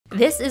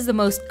This is the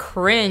most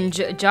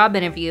cringe job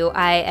interview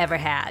I ever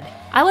had.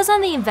 I was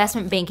on the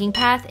investment banking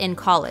path in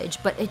college,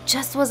 but it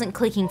just wasn't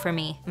clicking for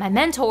me. My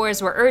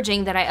mentors were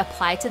urging that I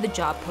apply to the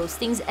job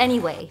postings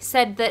anyway,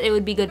 said that it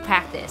would be good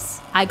practice.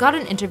 I got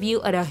an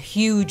interview at a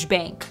huge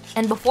bank,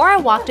 and before I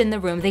walked in the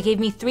room, they gave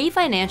me 3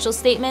 financial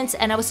statements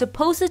and I was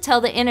supposed to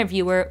tell the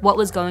interviewer what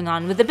was going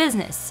on with the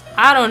business.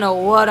 I don't know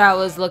what I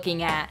was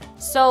looking at,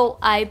 so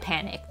I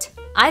panicked.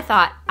 I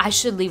thought I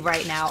should leave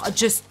right now,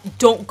 just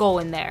don't go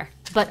in there.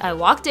 But I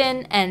walked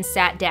in and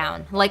sat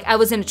down, like I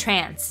was in a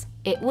trance.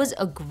 It was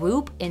a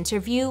group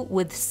interview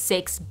with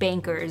 6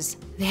 bankers.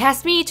 They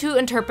asked me to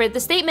interpret the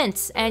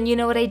statements, and you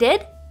know what I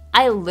did?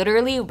 I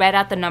literally read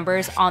out the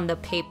numbers on the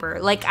paper,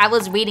 like I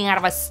was reading out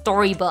of a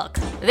storybook.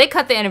 They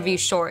cut the interview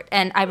short,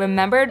 and I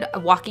remembered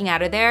walking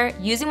out of there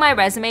using my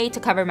resume to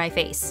cover my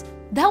face.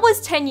 That was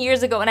 10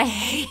 years ago and I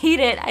hate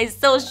it. I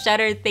still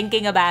shudder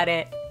thinking about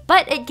it.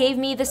 But it gave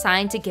me the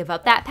sign to give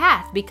up that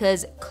path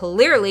because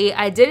clearly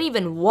I didn't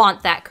even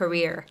want that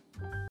career.